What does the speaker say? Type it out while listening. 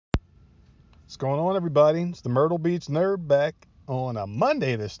What's going on, everybody? It's the Myrtle Beach Nerd back on a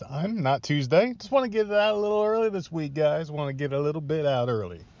Monday this time, not Tuesday. Just want to get it out a little early this week, guys. Want to get a little bit out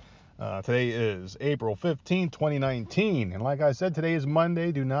early. Today is April 15th, 2019. And like I said, today is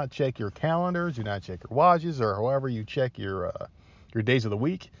Monday. Do not check your calendars. Do not check your watches or however you check your days of the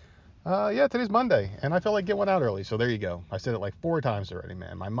week. Yeah, today's Monday, and I felt like getting one out early, so there you go. I said it like 4 times already,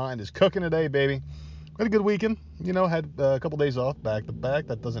 man. My mind is cooking today, baby. Had a good weekend. Had a couple days off back to back.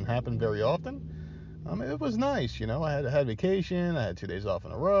 That doesn't happen very often. It was nice. I had vacation. I had 2 days off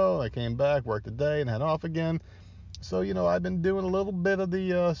in a row. I came back, worked a day, and had off again. So, I've been doing a little bit of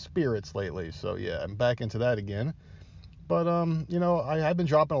the spirits lately. So, yeah, I'm back into that again. But, I've been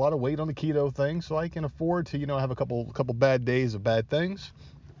dropping a lot of weight on the keto thing, so I can afford to, have a couple bad days of bad things.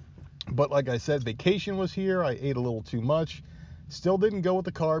 But like I said, vacation was here. I ate a little too much. Still didn't go with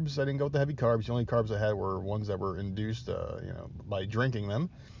the carbs. I didn't go with the heavy carbs. The only carbs I had were ones that were induced, by drinking them.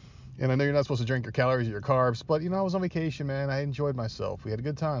 And I know you're not supposed to drink your calories or your carbs, but I was on vacation, man. I enjoyed myself. We had a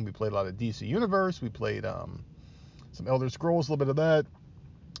good time. We played a lot of DC Universe. We played some Elder Scrolls, a little bit of that.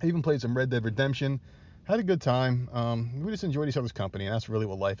 I even played some Red Dead Redemption. Had a good time. We just enjoyed each other's company, and that's really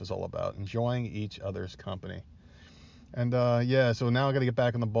what life is all about: enjoying each other's company. And yeah, so now I got to get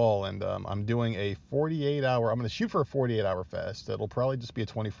back on the ball, and I'm doing a 48-hour. I'm going to shoot for a 48-hour fast. It'll probably just be a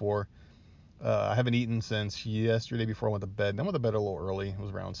 24. I haven't eaten since yesterday before I went to bed. And I went to bed a little early. It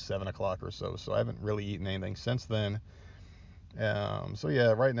was around 7 o'clock or so. So I haven't really eaten anything since then. So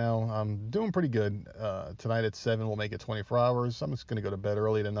yeah, right now I'm doing pretty good. Tonight at 7 we'll make it 24 hours. I'm just going to go to bed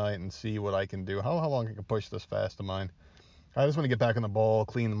early tonight and see what I can do. How long I can push this fast of mine. I just want to get back on the ball,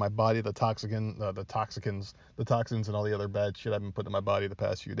 clean my body, the toxins, and all the other bad shit I've been putting in my body the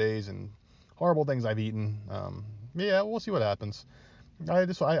past few days, and horrible things I've eaten. Yeah, we'll see what happens. I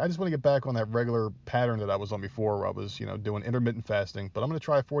just want to get back on that regular pattern that I was on before, where I was doing intermittent fasting. But I'm gonna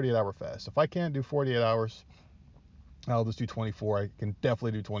try a 48-hour fast. If I can't do 48 hours, I'll just do 24. I can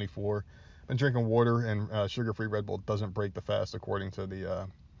definitely do 24. I've been drinking water, and sugar-free Red Bull doesn't break the fast according to the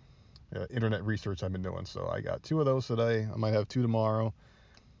internet research I've been doing. So I got 2 of those today. I might have 2 tomorrow,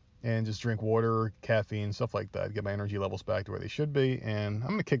 and just drink water, caffeine, stuff like that. Get my energy levels back to where they should be. And I'm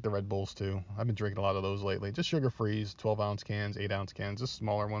gonna kick the Red Bulls too. I've been drinking a lot of those lately. Just sugar-frees, 12-ounce cans, 8-ounce cans, just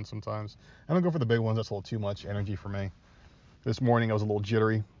smaller ones sometimes. I don't go for the big ones. That's a little too much energy for me. This morning I was a little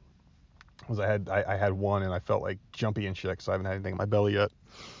jittery because I had one and I felt like jumpy and shit because I haven't had anything in my belly yet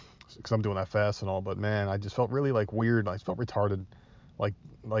because I'm doing that fast and all. But man, I just felt really like weird. I felt retarded, like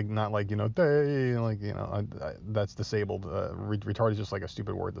not like day, like that's disabled. Retarded is just like a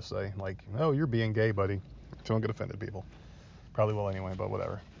stupid word to say. Like, oh, you're being gay, buddy. So don't get offended, people. Probably will anyway, but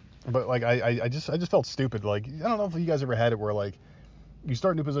whatever. But like I just felt stupid. Like, I don't know if you guys ever had it where like you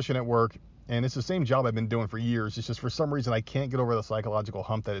start a new position at work and it's the same job I've been doing for years. It's just for some reason I can't get over the psychological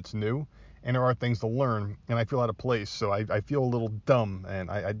hump that it's new and there are things to learn and I feel out of place. So I feel a little dumb and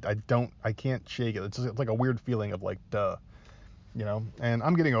I can't shake it. It's like a weird feeling of like duh. And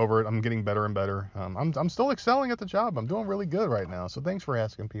I'm getting over it. I'm getting better and better. I'm still excelling at the job. I'm doing really good right now. So thanks for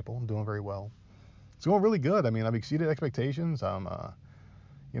asking, people. I'm doing very well. It's going really good. I mean, I've exceeded expectations.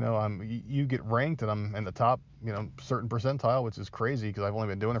 You get ranked, and I'm in the top, certain percentile, which is crazy because I've only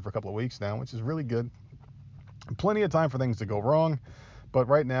been doing it for a couple of weeks now, which is really good. Plenty of time for things to go wrong, but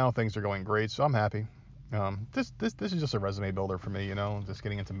right now things are going great, so I'm happy. This is just a resume builder for me, just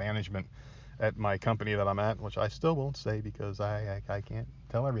getting into management at my company that I'm at, which I still won't say because I can't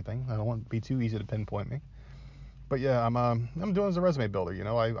tell everything. I don't want it to be too easy to pinpoint me. But yeah, I'm doing as a resume builder.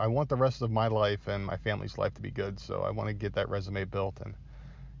 I want the rest of my life and my family's life to be good, so I want to get that resume built and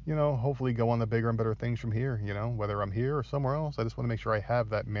hopefully go on the bigger and better things from here. Whether I'm here or somewhere else, I just want to make sure I have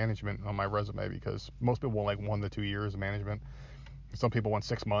that management on my resume because most people want like 1 to 2 years of management. Some people want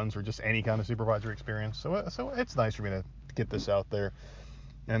 6 months or just any kind of supervisory experience. So it's nice for me to get this out there.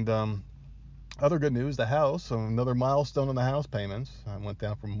 And other good news, the house, so another milestone on the house payments. I went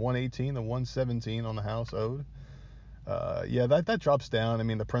down from 118 to 117 on the house owed. Yeah, that drops down. I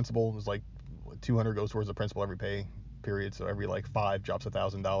mean, the principal is like 200 goes towards the principal every pay period, so every like 5 drops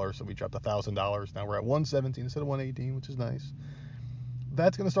 $1,000. So we dropped $1,000. Now we're at 117 instead of 118, which is nice.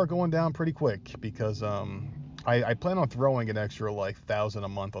 That's gonna start going down pretty quick because I plan on throwing an extra like 1,000 a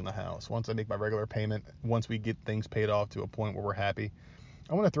month on the house once I make my regular payment. Once we get things paid off to a point where we're happy,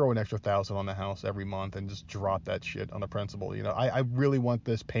 I want to throw an extra 1,000 on the house every month and just drop that shit on the principal. I really want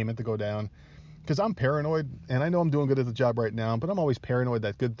this payment to go down because I'm paranoid, and I know I'm doing good at the job right now, but I'm always paranoid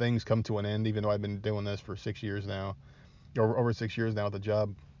that good things come to an end, even though I've been doing this for 6 years now, or over 6 years now at the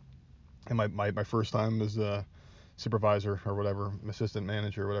job. And my first time as a supervisor or whatever, assistant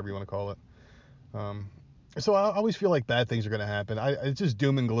manager, whatever you want to call it. Um, So I always feel like bad things are gonna happen. It's just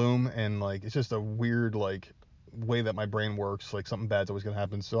doom and gloom, and like it's just a weird like way that my brain works. Like something bad's always gonna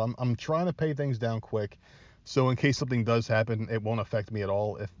happen. So I'm trying to pay things down quick, so in case something does happen, it won't affect me at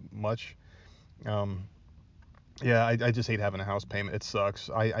all, if much. Um, yeah, I just hate having a house payment. It sucks.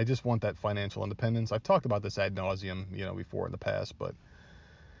 I just want that financial independence. I've talked about this ad nauseum, before in the past, but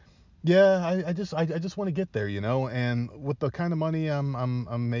yeah, I just want to get there, and with the kind of money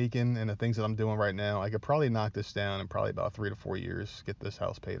I'm making and the things that I'm doing right now, I could probably knock this down in probably about 3 to 4 years, get this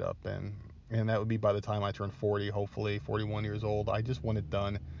house paid up, and that would be by the time I turn 40, hopefully 41 years old. I just want it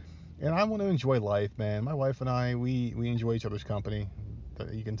done, and I want to enjoy life, man. My wife and I, we enjoy each other's company.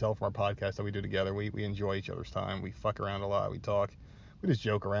 You can tell from our podcast that we do together. We enjoy each other's time. We fuck around a lot. We talk. We just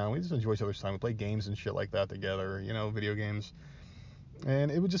joke around. We just enjoy each other's time. We play games and shit like that together. Video games.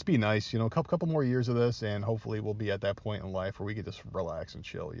 And it would just be nice, a couple more years of this, and hopefully we'll be at that point in life where we could just relax and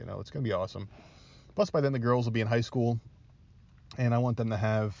chill. It's gonna be awesome. Plus, by then the girls will be in high school, and I want them to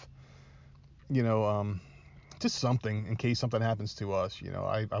have, you know, um, just something in case something happens to us.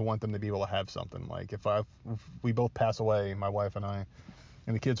 I want them to be able to have something. Like if we both pass away, my wife and I,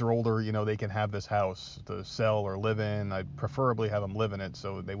 and the kids are older, they can have this house to sell or live in. I'd preferably have them live in it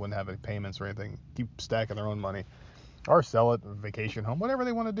so they wouldn't have any payments or anything. Keep stacking their own money. Or sell it, vacation home, whatever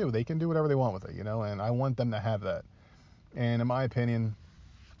they want to do. They can do whatever they want with it, and I want them to have that. And in my opinion,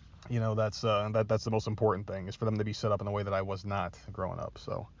 that's the most important thing, is for them to be set up in a way that I was not growing up.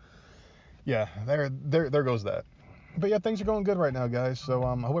 So yeah, there goes that. But yeah, things are going good right now, guys. So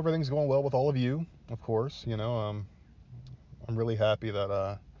I hope everything's going well with all of you, of course. I'm really happy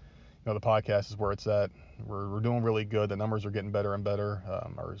that the podcast is where it's at. We're doing really good. The numbers are getting better and better.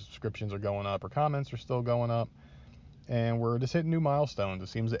 Our subscriptions are going up. Our comments are still going up. And we're just hitting new milestones. It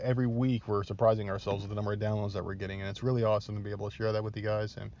seems that every week we're surprising ourselves with the number of downloads that we're getting, and it's really awesome to be able to share that with you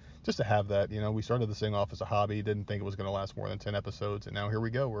guys, and just to have that. We started this thing off as a hobby, didn't think it was going to last more than 10 episodes, and now here we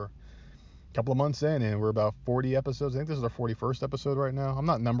go. We're a couple of months in, and we're about 40 episodes. I think this is our 41st episode right now. I'm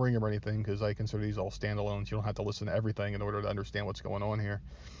not numbering them or anything because I consider these all standalones. You don't have to listen to everything in order to understand what's going on here.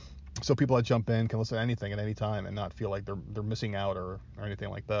 So people that jump in can listen to anything at any time and not feel like they're missing out or anything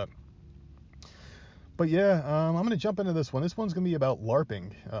like that. But yeah, I'm going to jump into this one. This one's going to be about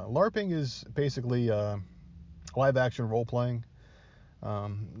LARPing. LARPing is basically live action role playing.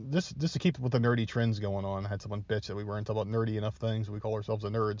 Just to keep with the nerdy trends going on. I had someone bitch that we weren't talking about nerdy enough things. We call ourselves the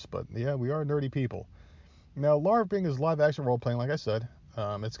nerds, but yeah, we are nerdy people. Now, LARPing is live action role playing, like I said.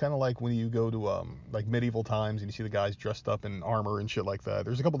 It's kind of like when you go to like medieval times and you see the guys dressed up in armor and shit like that.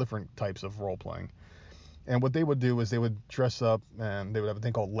 There's a couple different types of role playing. And what they would do is they would dress up, and they would have a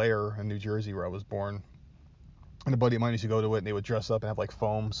thing called Lair in New Jersey, where I was born. And a buddy of mine used to go to it, and they would dress up and have like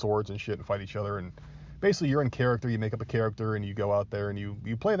foam swords and shit and fight each other. And basically, you're in character. You make up a character, and you go out there and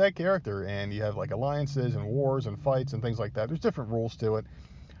you play that character, and you have like alliances and wars and fights and things like that. There's different rules to it.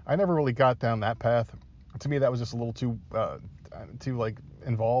 I never really got down that path. To me, that was just a little too like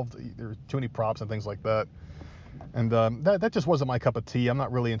involved. There's too many props and things like that. And that just wasn't my cup of tea. I'm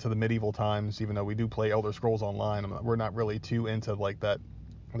not really into the medieval times, even though we do play Elder Scrolls Online. We're not really too into like that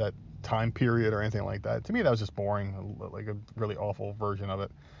time period or anything like that. To me, that was just boring, like a really awful version of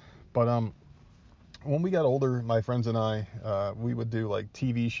it. But when we got older, my friends and I, we would do like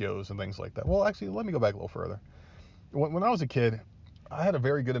TV shows and things like that. Well, actually, let me go back a little further. When I was a kid, I had a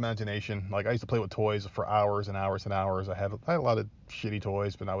very good imagination. Like I used to play with toys for hours and hours and hours. I had a lot of shitty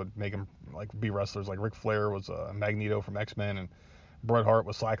toys, but I would make them like be wrestlers. Like Ric Flair was Magneto from X-Men, and Bret Hart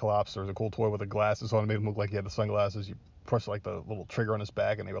was Cyclops. There was a cool toy with the glasses on it, made him look like he had the sunglasses. You press like the little trigger on his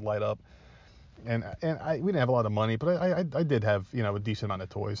back, and they would light up. And we didn't have a lot of money, but I did have a decent amount of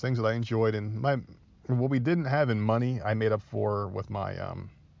toys, things that I enjoyed, and what we didn't have in money, I made up for with my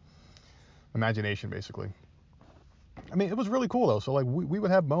imagination, basically. I mean, it was really cool though. So like we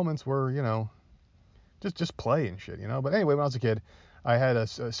would have moments where just play and shit. But anyway, when I was a kid, I had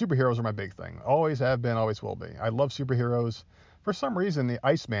superheroes were my big thing. Always have been, always will be. I love superheroes. For some reason, the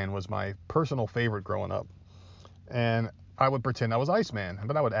Iceman was my personal favorite growing up, and I would pretend I was Iceman,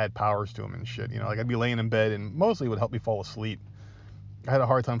 but I would add powers to him and shit. Like I'd be laying in bed, and mostly it would help me fall asleep. I had a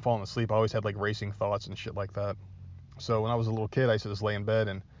hard time falling asleep. I always had like racing thoughts and shit like that. So when I was a little kid, I used to just lay in bed,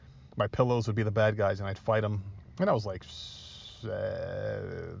 and my pillows would be the bad guys, and I'd fight them. And I was like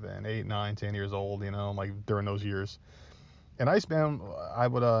 7, 8, 9, 10 years old, like during those years. And Iceman, I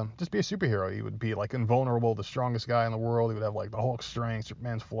would just be a superhero. He would be like invulnerable, the strongest guy in the world. He would have like the Hulk strength,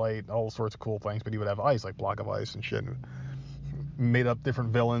 Superman's flight, all sorts of cool things. But he would have ice, like block of ice and shit. And made up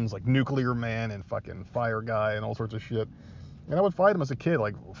different villains like Nuclear Man and fucking Fire Guy and all sorts of shit. And I would fight him as a kid,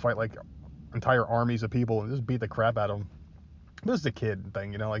 like fight like entire armies of people and just beat the crap out of them. This is a kid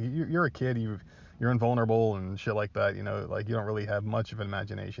thing, like you're a kid, you you're invulnerable and shit like that. You know, like you don't really have much of an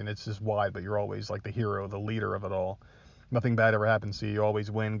imagination. It's just wide, but you're always like the hero, the leader of it all. Nothing bad ever happens to you. You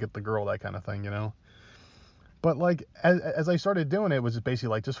always win, get the girl, that kind of thing. You know. But like as I started doing it, it was just basically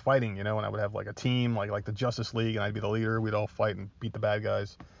like just fighting, you know, and I would have like a team like the Justice League, and I'd be the leader. We'd all fight and beat the bad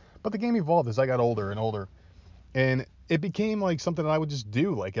guys. But the game evolved as I got older and older, and it became like something that I would just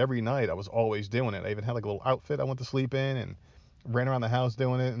do like every night. I was always doing it. I even had like a little outfit I went to sleep in and ran around the house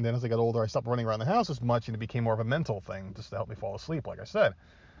doing it. And then as I got older, I stopped running around the house as much, and it became more of a mental thing just to help me fall asleep, like I said.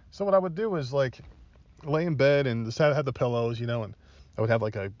 So what I would do is like lay in bed and just had the pillows, you know, and I would have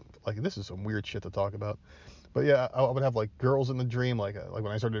like this is some weird shit to talk about. But yeah, I would have like girls in the dream, like when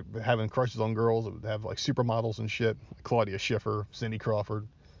I started having crushes on girls, I would have like supermodels and shit, like Claudia Schiffer, Cindy Crawford,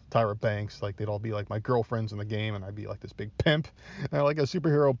 Tyra Banks, like they'd all be like my girlfriends in the game, and I'd be like this big pimp, like a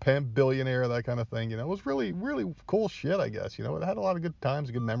superhero pimp, billionaire, that kind of thing. You know, it was really, really cool shit, I guess. You know, I had a lot of good times,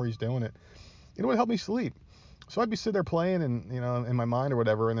 good memories doing it. You know, it helped me sleep. So I'd be sitting there playing, and you know, in my mind or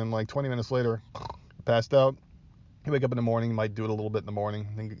whatever, and then like 20 minutes later, passed out. You wake up in the morning, you might do it a little bit in the morning,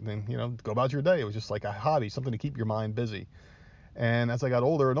 then you know, go about your day. It was just like a hobby, something to keep your mind busy. And as I got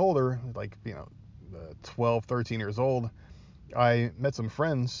older and older, like, you know, 12, 13 years old, I met some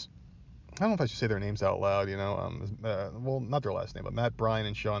friends. I don't know if I should say their names out loud, you know. Well, not their last name, but Matt, Brian,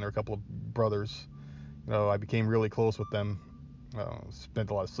 and Sean are a couple of brothers. You know, I became really close with them.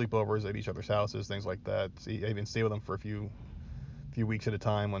 Spent a lot of sleepovers at each other's houses, things like that. See, I even stayed with them for a few weeks at a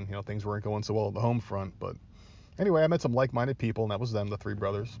time when, you know, things weren't going so well at the home front. But anyway, I met some like-minded people, and that was them, the three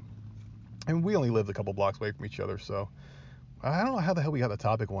brothers. And we only lived a couple blocks away from each other, so I don't know how the hell we got the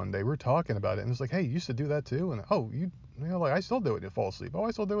topic one day. We were talking about it, and it was like, hey, you used to do that too? And oh, you know, like I still do it to fall asleep. Oh,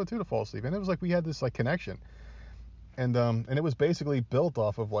 I still do it too to fall asleep. And it was like we had this like connection, and it was basically built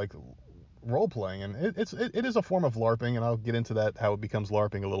off of like role playing, and it is a form of LARPing, and I'll get into that how it becomes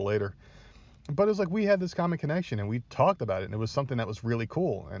LARPing a little later. But it was like we had this common connection, and we talked about it, and it was something that was really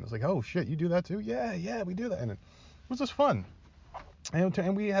cool. And it's like, oh shit, you do that too? Yeah, we do that, and it was just fun.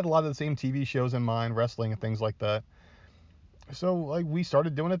 And we had a lot of the same TV shows in mind, wrestling and things like that. So like we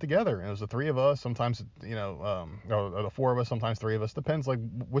started doing it together, and it was the three of us. Sometimes, you know, or the four of us. Sometimes three of us. Depends like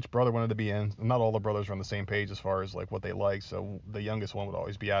which brother wanted to be in. Not all the brothers were on the same page as far as like what they like. So the youngest one would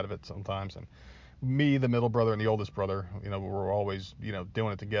always be out of it sometimes, and me, the middle brother, and the oldest brother, you know, we're always, you know,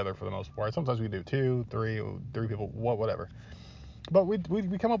 doing it together for the most part. Sometimes we do two, three people, whatever. But we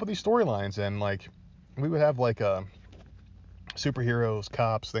come up with these storylines, and like we would have like superheroes,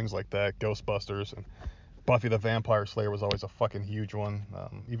 cops, things like that, Ghostbusters, and Buffy the Vampire Slayer was always a fucking huge one.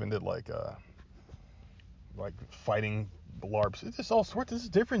 Even did like fighting LARPs. It's just all sorts. This is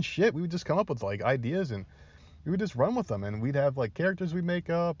different shit. We would just come up with like ideas, and we would just run with them. And we'd have like characters we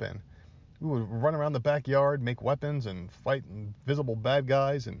make up, and we would run around the backyard, make weapons, and fight invisible bad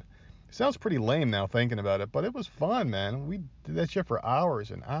guys. And it sounds pretty lame now thinking about it, but it was fun, man. We did that shit for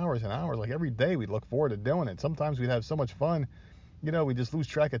hours and hours and hours. Like every day we'd look forward to doing it. Sometimes we'd have so much fun, you know, we just lose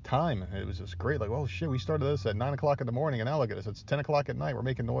track of time. It was just great. Like, oh shit, we started this at 9 o'clock in the morning, and now look at us. It's 10 o'clock at night. We're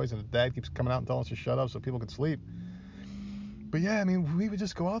making noise, and the dad keeps coming out and telling us to shut up so people could sleep. But yeah, I mean, we would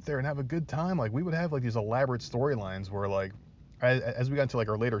just go out there and have a good time. Like, we would have like these elaborate storylines where, like, as we got into like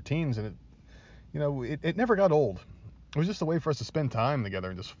our later teens, and you know, it never got old. It was just a way for us to spend time together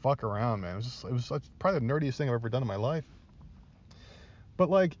and just fuck around, man. It was probably the nerdiest thing I've ever done in my life. But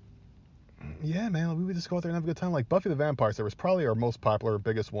like, yeah, man, we would just go out there and have a good time. Like Buffy the Vampire Slayer was probably our most popular,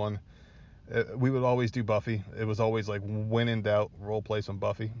 biggest one. We would always do Buffy. It was always like when in doubt, role play some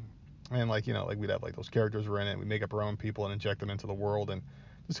Buffy, and like, you know, like we'd have like those characters were in it. We make up our own people and inject them into the world, and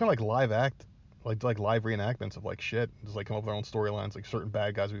just kind of like live act, like live reenactments of like shit. Just like come up with our own storylines, like certain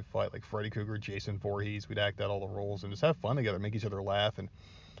bad guys we fight, like Freddy Krueger, Jason Voorhees. We'd act out all the roles and just have fun together, make each other laugh, and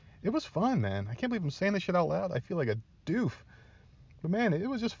it was fun, man. I can't believe I'm saying this shit out loud. I feel like a doof. But man, it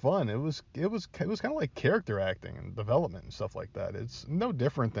was just fun. It was kind of like character acting and development and stuff like that. It's no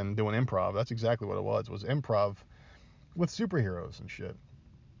different than doing improv. That's exactly what it was. It was improv with superheroes and shit.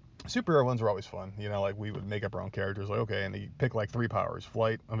 Superhero ones were always fun. You know, like we would make up our own characters. Like, okay, and you pick like three powers: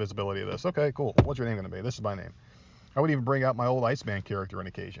 flight, invisibility, this. Okay, cool. What's your name gonna be? This is my name. I would even bring out my old Iceman character on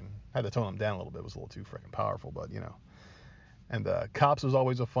occasion. Had to tone him down a little bit. It was a little too freaking powerful, but you know. And Cops was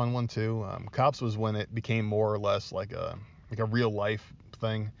always a fun one too. Cops was when it became more or less like a real life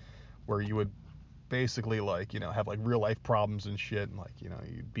thing, where you would basically like, you know, have like real life problems and shit, and like, you know,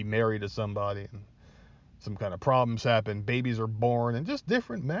 you'd be married to somebody and some kind of problems happen, babies are born, and just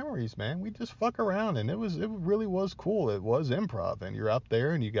different memories, man. We just fuck around, and it really was cool. It was improv, and you're out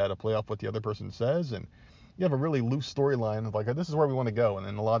there and you got to play off what the other person says, and you have a really loose storyline of like, this is where we want to go, and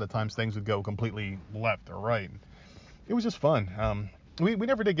then a lot of times things would go completely left or right. It was just fun. We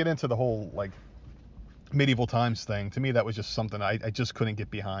never did get into the whole like medieval times thing. To me, that was just something I just couldn't get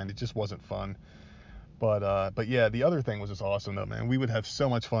behind. It just wasn't fun. But yeah, the other thing was just awesome though, man. We would have so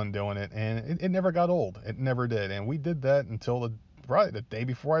much fun doing it, and it never got old. It never did, and we did that until the day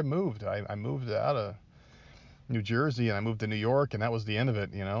before I moved. I moved out of New Jersey and I moved to New York, and that was the end of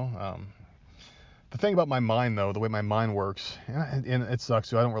it. The thing about my mind though, the way my mind works, and it sucks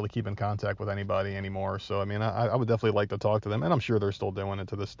too. I don't really keep in contact with anybody anymore. So I mean, I would definitely like to talk to them, and I'm sure they're still doing it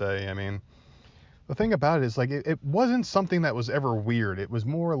to this day. I mean, the thing about it is like it wasn't something that was ever weird. It was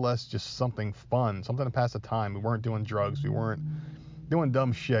more or less just something fun, something to pass the time. We weren't doing drugs. We weren't doing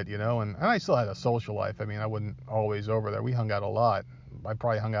dumb shit, and I still had a social life. I mean, I wasn't always over there. We hung out a lot. I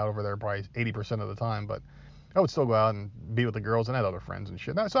probably hung out over there probably 80% of the time, but I would still go out and be with the girls and had other friends and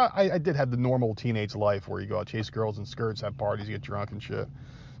shit. So I did have the normal teenage life where you go out, chase girls in skirts, have parties, get drunk and shit,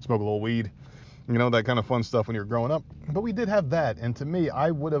 smoke a little weed, that kind of fun stuff when you're growing up. But we did have that, and to me,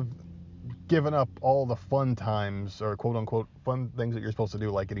 I would have given up all the fun times or quote unquote fun things that you're supposed to do,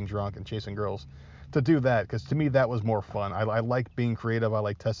 like getting drunk and chasing girls, to do that, because to me that was more fun. I like being creative. I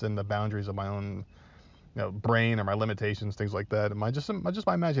like testing the boundaries of my own brain or my limitations, things like that, and my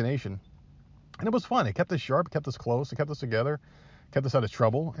imagination. And it was fun. It kept us sharp, kept us close, it kept us together, kept us out of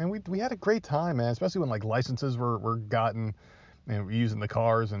trouble, and we had a great time, man. Especially when like licenses were gotten, and we're using the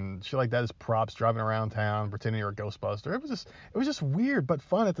cars and shit like that as props, driving around town, pretending you're a Ghostbuster. It was just weird but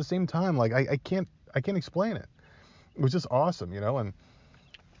fun at the same time. Like I can't explain it. It was just awesome,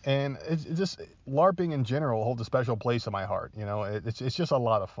 and it's just LARPing in general holds a special place in my heart. It's just a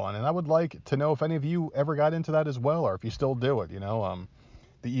lot of fun, and I would like to know if any of you ever got into that as well, or if you still do it.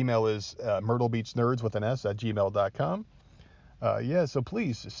 The email is myrtlebeachnerds with an s at gmail.com. Yeah, so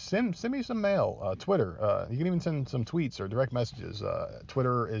please send me some mail. Twitter. You can even send some tweets or direct messages.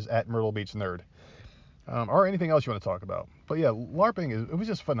 Twitter is at Myrtle Beach Nerd. Or anything else you want to talk about. But yeah, LARPing it was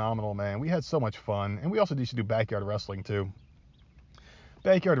just phenomenal, man. We had so much fun, and we also used to do backyard wrestling too.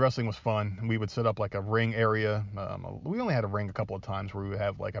 Backyard wrestling was fun. We would set up like a ring area. We only had a ring a couple of times where we would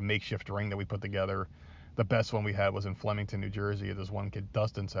have like a makeshift ring that we put together. The best one we had was in Flemington, New Jersey, at this one kid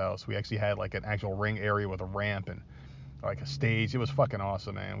Dustin's house. We actually had like an actual ring area with a ramp and like a stage. It was fucking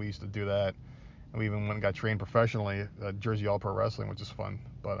awesome, man. We used to do that. And we even went and got trained professionally at Jersey All Pro Wrestling, which is fun.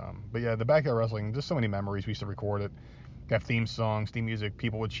 But yeah, the backyard wrestling, just so many memories. We used to record it, have theme songs, theme music.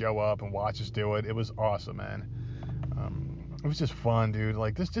 People would show up and watch us do it. It was awesome, man. It was just fun, dude.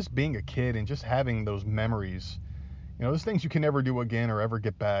 Like this, just being a kid and just having those memories. There's things you can never do again or ever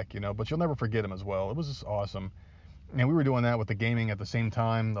get back. But you'll never forget them as well. It was just awesome. And we were doing that with the gaming at the same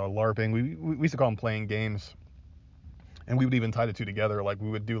time, the LARPing. We used to call them playing games, and we would even tie the two together. Like we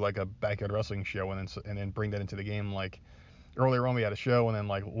would do like a backyard wrestling show and then bring that into the game. Like earlier on we had a show, and then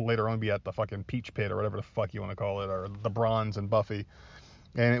like later on be at the fucking Peach Pit or whatever the fuck you want to call it, or the Bronze and Buffy,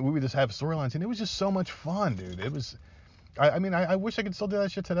 and we would just have storylines, and it was just so much fun, dude. It was. I mean, I wish I could still do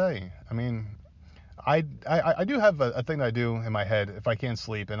that shit today. I mean, I do have a thing that I do in my head if I can't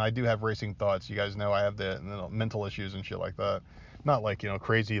sleep, and I do have racing thoughts. You guys know I have the mental issues and shit like that. Not like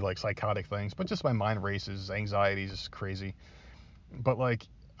crazy like psychotic things, but just my mind races, anxieties, is crazy. But like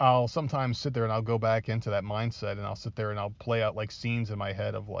I'll sometimes sit there and I'll go back into that mindset, and I'll sit there and I'll play out like scenes in my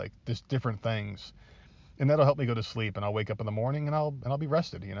head of like just different things, and that'll help me go to sleep. And I'll wake up in the morning and I'll be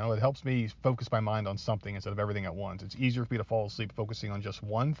rested. It helps me focus my mind on something instead of everything at once. It's easier for me to fall asleep focusing on just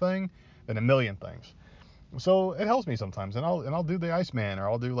one thing than a million things. So it helps me sometimes, and I'll do the Iceman, or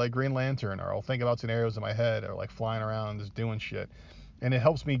I'll do like Green Lantern, or I'll think about scenarios in my head, or like flying around just doing shit, and it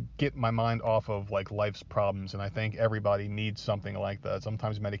helps me get my mind off of like life's problems. And I think everybody needs something like that.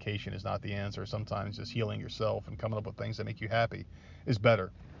 Sometimes medication is not the answer. Sometimes just healing yourself and coming up with things that make you happy is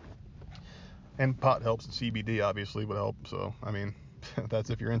better. And pot helps, and CBD obviously would help. So I mean, that's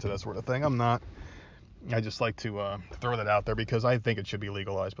if you're into that sort of thing. I'm not. I just like to throw that out there because I think it should be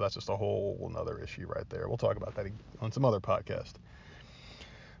legalized, but that's just a whole another issue right there. We'll talk about that on some other podcast.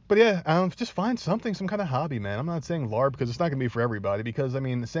 But yeah, just find something, some kind of hobby, man. I'm not saying LARP because it's not gonna be for everybody. Because I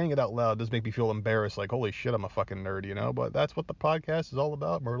mean, saying it out loud does make me feel embarrassed. Like, holy shit, I'm a fucking nerd. But that's what the podcast is all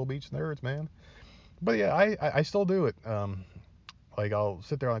about, Myrtle Beach nerds, man. But yeah, I still do it. Like I'll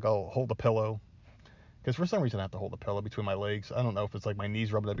sit there, like I'll hold the pillow, because for some reason I have to hold the pillow between my legs. I don't know if it's like my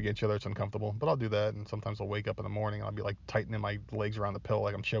knees rubbing up against each other, it's uncomfortable. But I'll do that, and sometimes I'll wake up in the morning and I'll be like tightening my legs around the pillow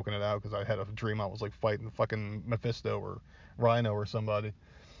like I'm choking it out because I had a dream I was like fighting fucking Mephisto or Rhino or somebody.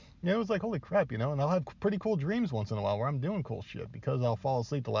 It was like holy crap, and I'll have pretty cool dreams once in a while where I'm doing cool shit because I'll fall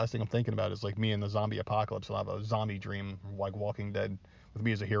asleep. The last thing I'm thinking about is like me in the zombie apocalypse. I'll have a zombie dream like Walking Dead with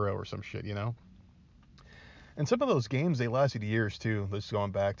me as a hero or some shit. And some of those games, they lasted years too. Just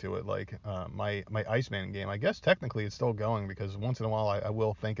going back to it, like my Iceman game. I guess technically it's still going because once in a while I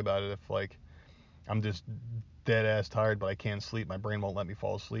will think about it if like I'm just dead ass tired, but I can't sleep. My brain won't let me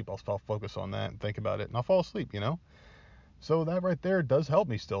fall asleep. I'll focus on that and think about it, and I'll fall asleep. So that right there does help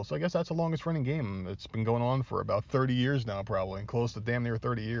me still. So I guess that's the longest running game. It's been going on for about 30 years now, probably, and close to damn near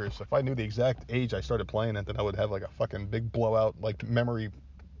 30 years. If I knew the exact age I started playing it, then I would have like a fucking big blowout, like memory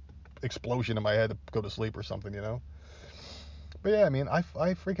explosion in my head to go to sleep or something. But yeah, I mean, I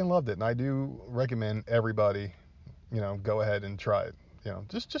freaking loved it, and I do recommend everybody, go ahead and try it.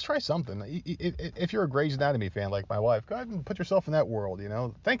 Just try something. If you're a Grey's Anatomy fan like my wife, go ahead and put yourself in that world.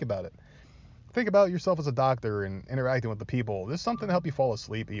 Think about it. Think about yourself as a doctor and interacting with the people. This is something to help you fall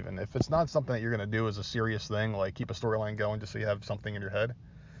asleep, even if it's not something that you're gonna do as a serious thing, like keep a storyline going just so you have something in your head.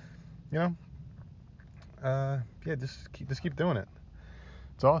 You know, yeah, just keep doing it.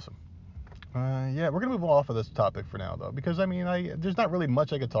 It's awesome. Yeah, we're gonna move off of this topic for now though, because I mean, there's not really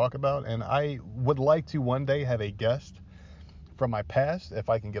much I could talk about, and I would like to one day have a guest from my past. If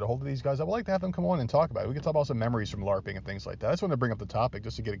I can get a hold of these guys, I would like to have them come on and talk about it. We can talk about some memories from LARPing and things like that. I just want to bring up the topic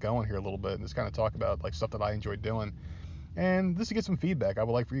just to get it going here a little bit and just kind of talk about like stuff that I enjoyed doing. And just to get some feedback, I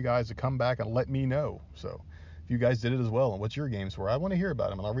would like for you guys to come back and let me know. So if you guys did it as well and what your games were, I want to hear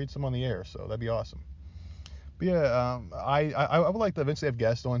about them and I'll read some on the air. So that'd be awesome. But yeah, I would like to eventually have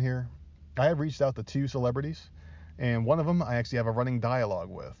guests on here. I have reached out to 2 celebrities, and one of them I actually have a running dialogue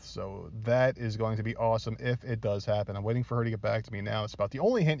with. So that is going to be awesome if it does happen. I'm waiting for her to get back to me now. It's about the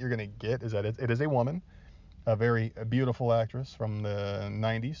only hint you're going to get is that it is a woman, a very beautiful actress from the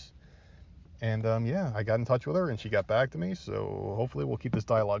 90s. And yeah, I got in touch with her and she got back to me. So hopefully we'll keep this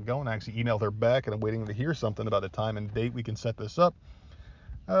dialogue going. I actually emailed her back and I'm waiting to hear something about a time and date we can set this up.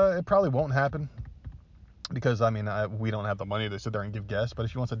 It probably won't happen because I mean we don't have the money to sit there and give guests. But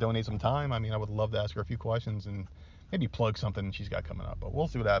if she wants to donate some time, I mean I would love to ask her a few questions and maybe plug something she's got coming up. But we'll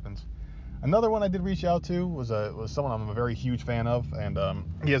see what happens. Another one I did reach out to was someone I'm a very huge fan of, and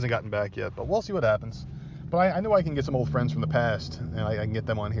he hasn't gotten back yet. But we'll see what happens. But I know I can get some old friends from the past, and I can get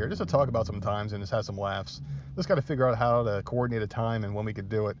them on here just to talk about some times and just have some laughs. Just got to figure out how to coordinate a time and when we could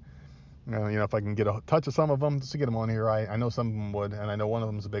do it. If I can get a touch of some of them just to get them on here. I know some of them would, and I know one of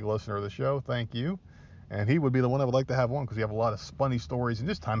them is a big listener of the show. Thank you. And he would be the one I would like to have on because we have a lot of funny stories and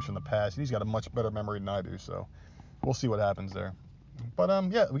just times from the past. And he's got a much better memory than I do, so we'll see what happens there. But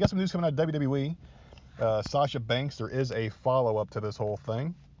yeah, we got some news coming out of WWE. Sasha Banks, there is a follow-up to this whole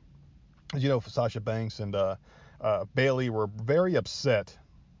thing. As you know, Sasha Banks and Bayley were very upset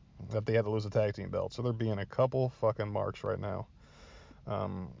that they had to lose the tag team belt, so they're being a couple fucking marks right now.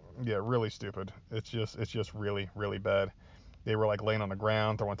 Yeah, really stupid. It's just really, really bad. They were like laying on the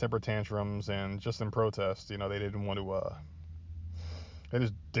ground, throwing temper tantrums, and just in protest, they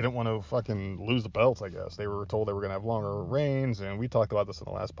just didn't want to fucking lose the belts, I guess. They were told they were going to have longer reigns, and we talked about this in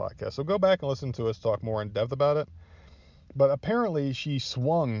the last podcast. So go back and listen to us talk more in depth about it. But apparently she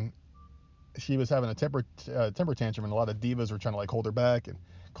swung. She was having a temper tantrum, and a lot of divas were trying to like hold her back and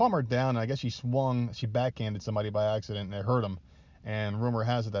calm her down. And I guess she swung. She backhanded somebody by accident, and it hurt him. And rumor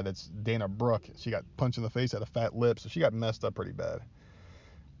has it that it's Dana Brooke. She got punched in the face, had a fat lip, so she got messed up pretty bad.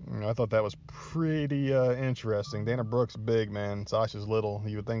 I thought that was pretty interesting. Dana Brooke's big, man. Sasha's little.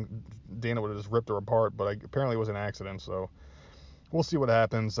 You would think Dana would have just ripped her apart, but apparently it was an accident, so we'll see what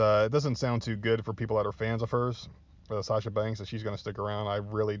happens. It doesn't sound too good for people that are fans of hers. Sasha Banks, that she's going to stick around. I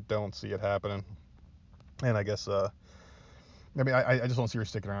really don't see it happening. And I guess, I just don't see her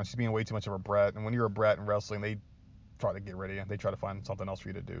sticking around. She's being way too much of a brat. And when you're a brat in wrestling, they try to get rid of you. They try to find something else for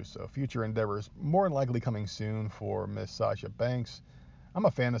you to do. So future endeavors more than likely coming soon for Miss Sasha Banks. I'm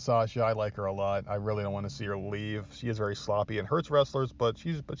a fan of Sasha. I like her a lot. I really don't want to see her leave. She is very sloppy and hurts wrestlers, but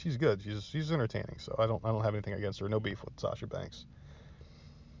she's good. She's entertaining. So I don't have anything against her. No beef with Sasha Banks.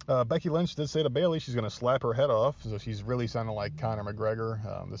 Becky Lynch did say to Bayley she's going to slap her head off. So she's really sounding like Conor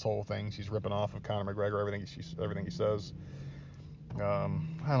McGregor. This whole thing, she's ripping off of Conor McGregor. Everything he says. I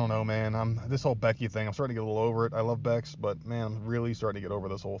don't know, man. This whole Becky thing. I'm starting to get a little over it. I love Bex, but man, I'm really starting to get over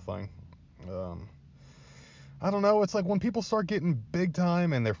this whole thing. I don't know. It's like when people start getting big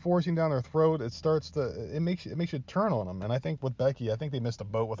time and they're forcing down their throat, it makes you turn on them. And I think with Becky, I think they missed a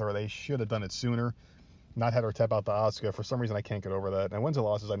boat with her. They should have done it sooner, not had her tap out the Asuka. For some reason, I can't get over that. And wins and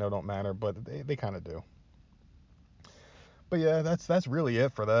losses I know don't matter, but they kind of do. But yeah, that's really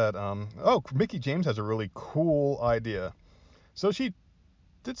it for that. Mickie James has a really cool idea. So she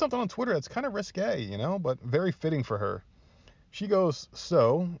did something on Twitter that's kind of risque, but very fitting for her. She goes,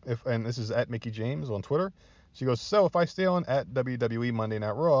 and this is at Mickie James on Twitter. She goes, so if I stay on at WWE Monday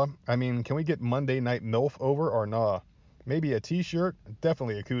Night Raw, I mean, can we get Monday Night MILF over or nah? Maybe a t-shirt,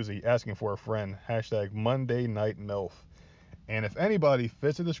 definitely a koozie, asking for a friend. Hashtag Monday Night MILF. And if anybody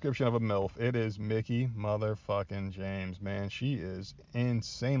fits the description of a MILF, it is Mickie motherfucking James, man. She is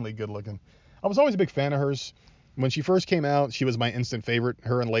insanely good looking. I was always a big fan of hers. When she first came out, she was my instant favorite.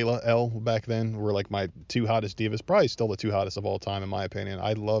 Her and Layla L back then were like my two hottest divas. Probably still the two hottest of all time, in my opinion.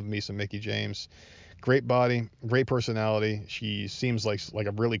 I love me some Mickie James. Great body, great personality. She seems like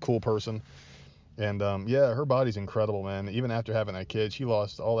a really cool person. And yeah, her body's incredible, man. Even after having that kid, she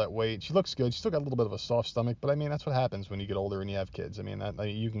lost all that weight. She looks good. She still got a little bit of a soft stomach, but I mean, that's what happens when you get older and you have kids. I mean,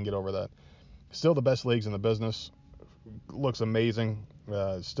 you can get over that. Still the best legs in the business. Looks amazing.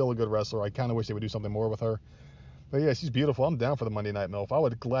 Still a good wrestler. I kind of wish they would do something more with her. But yeah, she's beautiful. I'm down for the Monday Night MILF. I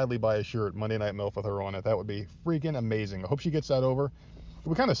would gladly buy a shirt, Monday Night MILF, with her on it. That would be freaking amazing. I hope she gets that over. It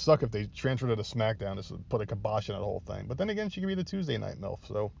would kind of suck if they transferred her to SmackDown to put a kibosh on the whole thing. But then again, she could be the Tuesday Night MILF.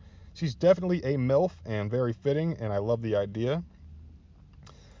 So she's definitely a MILF and very fitting, and I love the idea.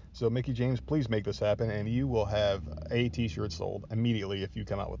 So Mickie James, please make this happen, and you will have a t-shirt sold immediately if you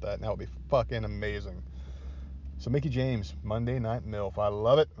come out with that. And that would be fucking amazing. So Mickie James, Monday Night MILF. I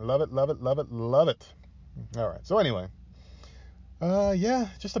love it, love it, love it, love it, love it. All right. So anyway, yeah,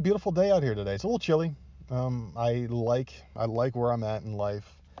 just a beautiful day out here today. It's a little chilly. I like where I'm at in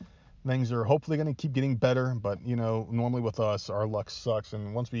life. Things are hopefully going to keep getting better, but normally with us, our luck sucks,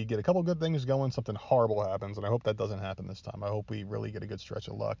 and once we get a couple good things going, something horrible happens, and I hope that doesn't happen this time. I hope we really get a good stretch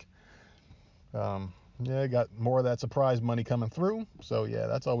of luck. Yeah, got more of that surprise money coming through, so yeah,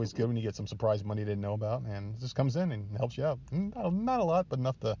 that's always good when you get some surprise money you didn't know about, and it just comes in and helps you out. Not a lot, but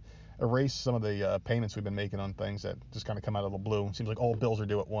enough to erase some of the payments we've been making on things that just kind of come out of the blue. Seems like all bills are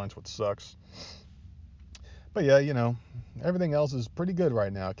due at once, which sucks. But yeah, everything else is pretty good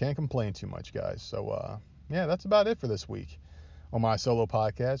right now. Can't complain too much, guys. So yeah, that's about it for this week on my solo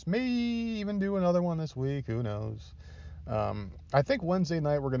podcast. May even do another one this week. Who knows? I think Wednesday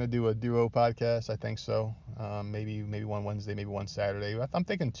night we're gonna do a duo podcast. I think so. Maybe one Wednesday, maybe one Saturday. I'm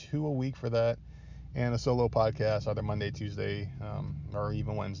thinking 2 a week for that, and a solo podcast either Monday, Tuesday, or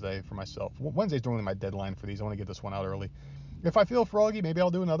even Wednesday for myself. Wednesday's normally my deadline for these. I want to get this one out early. If I feel froggy, maybe I'll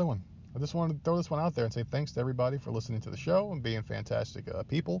do another one. I just wanted to throw this one out there and say thanks to everybody for listening to the show and being fantastic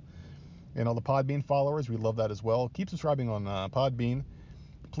people. And all the Podbean followers, we love that as well. Keep subscribing on Podbean.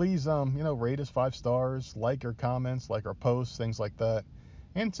 Please, rate us 5 stars, like our comments, like our posts, things like that.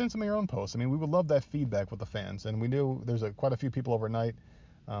 And send some of your own posts. I mean, we would love that feedback with the fans. And we knew there's quite a few people overnight.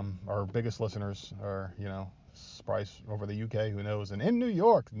 Our biggest listeners are, surprise over the UK, who knows? And in New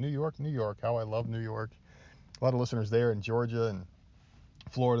York, New York. How I love New York. A lot of listeners there in Georgia and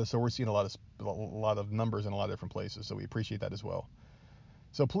Florida, so we're seeing a lot of numbers in a lot of different places, so we appreciate that as well.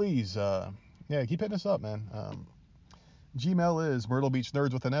 So please, yeah, keep hitting us up, man. Gmail is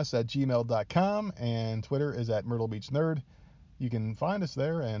myrtlebeachnerds with an S at gmail.com, and Twitter is at myrtlebeachnerd. You can find us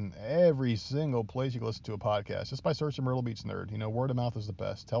there and every single place you can listen to a podcast just by searching Myrtle Beach Nerd. Word of mouth is the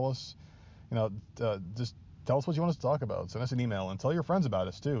best. Tell us, just tell us what you want us to talk about. Send us an email and tell your friends about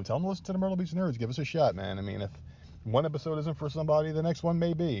us too. Tell them to listen to the Myrtle Beach Nerds. Give us a shot, man. I mean, if one episode isn't for somebody, the next one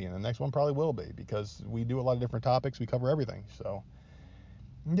may be, and the next one probably will be, because we do a lot of different topics. We cover everything. So,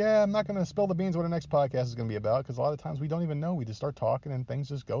 yeah, I'm not going to spill the beans what the next podcast is going to be about, because a lot of times we don't even know. We just start talking and things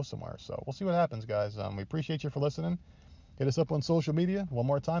just go somewhere. So we'll see what happens, guys. We appreciate you for listening. Hit us up on social media one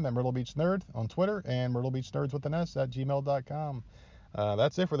more time at Myrtle Beach Nerd on Twitter and Myrtle Beach Nerds with an S at gmail.com.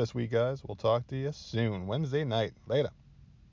 That's it for this week, guys. We'll talk to you soon. Wednesday night. Later.